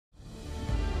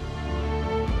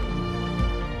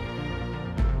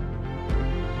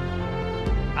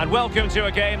and welcome to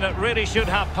a game that really should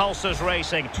have pulses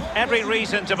racing. Every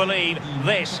reason to believe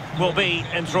this will be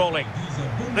enthralling.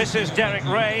 This is Derek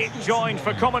Ray, joined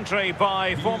for commentary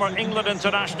by former England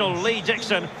international Lee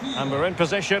Dixon, and we're in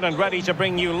position and ready to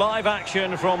bring you live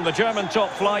action from the German top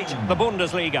flight, the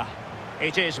Bundesliga.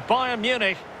 It is Bayern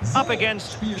Munich up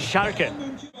against Schalke.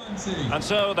 And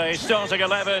so the starting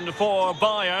 11 for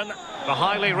Bayern. The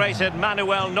highly rated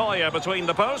Manuel Neuer between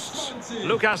the posts.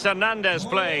 Lucas Hernandez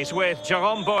plays with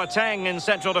Jerome Boateng in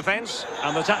central defence.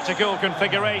 And the tactical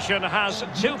configuration has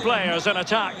two players in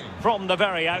attack from the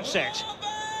very outset.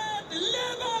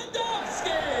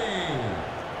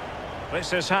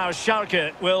 This is how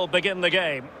Schalke will begin the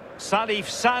game. Salif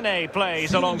Sané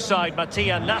plays alongside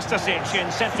Matija Nastasic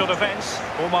in central defence.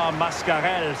 Omar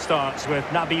Mascarell starts with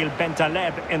Nabil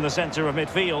Bentaleb in the centre of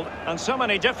midfield. And so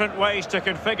many different ways to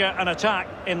configure an attack.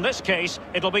 In this case,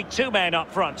 it'll be two men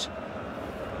up front.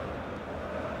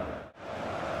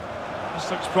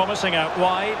 This looks promising out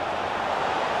wide.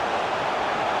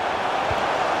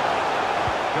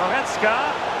 Goretzka.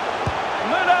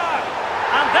 Müller.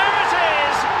 And there it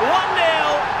is, 1-0.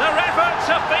 Their efforts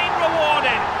have been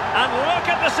rewarded. And look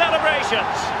at the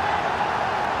celebrations.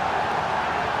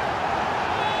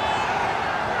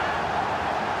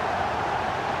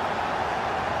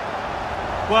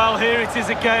 Well, here it is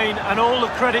again, and all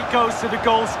the credit goes to the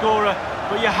goal scorer.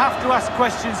 But you have to ask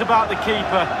questions about the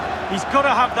keeper. He's got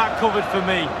to have that covered for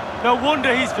me. No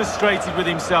wonder he's frustrated with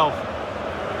himself.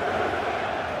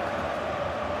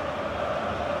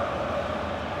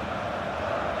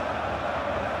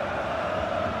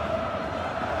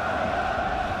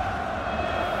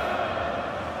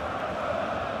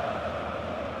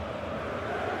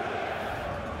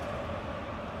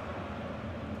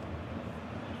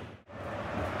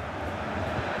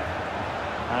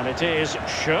 And it is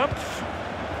Schöpf.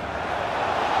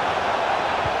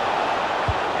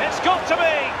 It's got to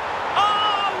be!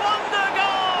 Oh, wonder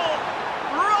goal!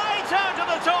 Right out of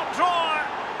the top drawer!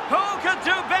 Who could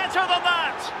do better than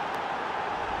that?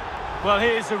 Well,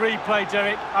 here's the replay,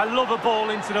 Derek. I love a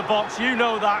ball into the box, you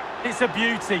know that. It's a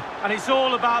beauty. And it's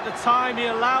all about the time he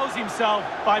allows himself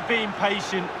by being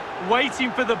patient, waiting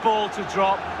for the ball to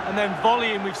drop, and then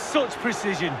volleying with such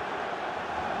precision.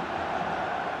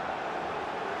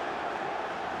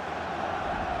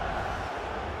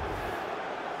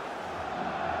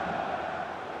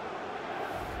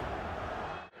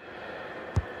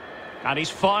 And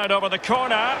he's fired over the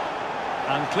corner,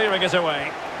 and clearing it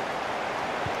away.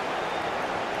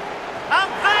 And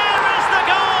there is the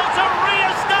goal to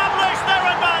re-establish their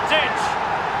advantage!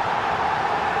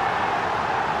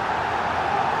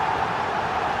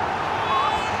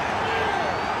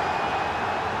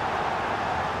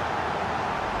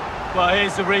 Well,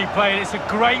 here's the replay, and it's a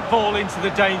great ball into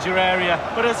the danger area.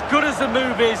 But as good as the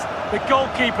move is, the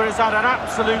goalkeeper has had an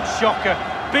absolute shocker.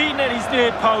 Beaten at his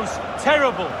near post,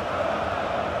 terrible.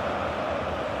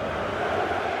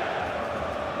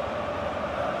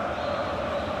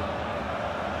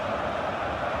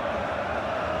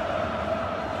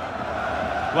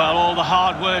 Well, all the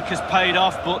hard work has paid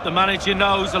off, but the manager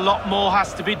knows a lot more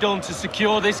has to be done to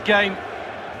secure this game.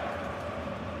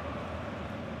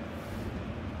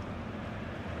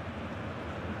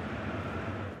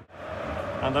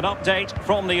 And an update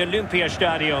from the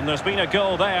Olympiastadion. There's been a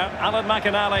goal there. Alan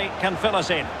McInally can fill us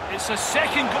in. It's a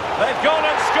second goal. They've gone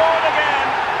and scored again.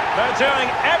 They're doing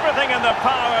everything in their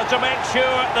power to make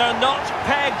sure they're not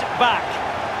pegged back.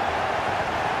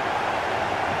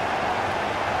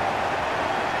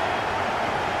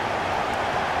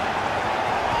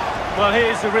 Well,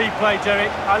 here's the replay, Derek.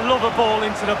 I love a ball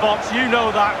into the box, you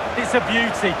know that. It's a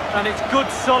beauty, and it's good,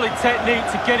 solid technique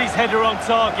to get his header on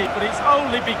target, but it's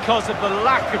only because of the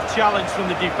lack of challenge from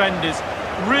the defenders.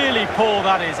 Really poor,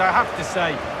 that is, I have to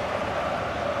say.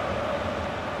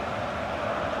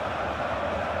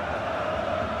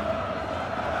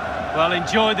 Well,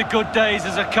 enjoy the good days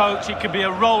as a coach. It can be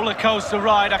a roller coaster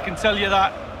ride, I can tell you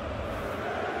that.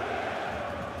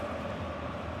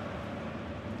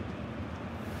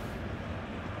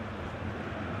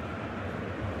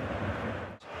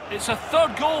 It's a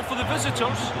third goal for the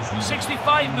visitors. 65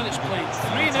 minutes played,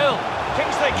 3-0.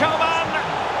 Kingsley Coman.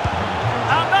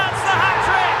 And that's the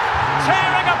hat-trick!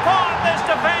 Tearing apart this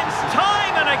defence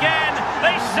time and again.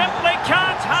 They simply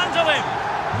can't handle him.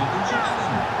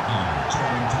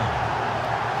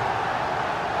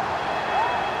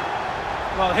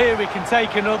 Well, here we can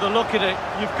take another look at it.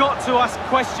 You've got to ask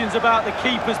questions about the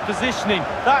keeper's positioning.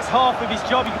 That's half of his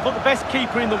job. You can put the best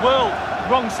keeper in the world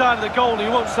wrong side of the goal and he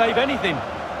won't save anything.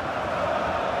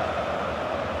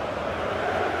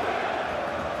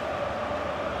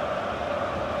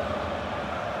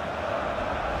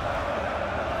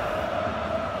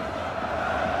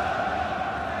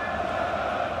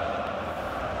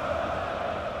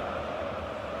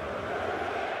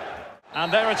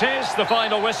 And there it is, the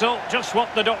final whistle. Just what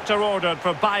the doctor ordered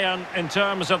for Bayern in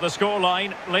terms of the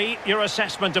scoreline. Lee, your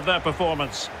assessment of their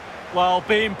performance? Well,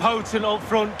 being potent up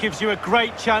front gives you a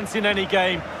great chance in any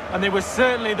game, and they were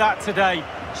certainly that today.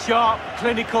 Sharp,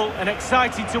 clinical and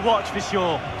exciting to watch for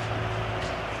sure.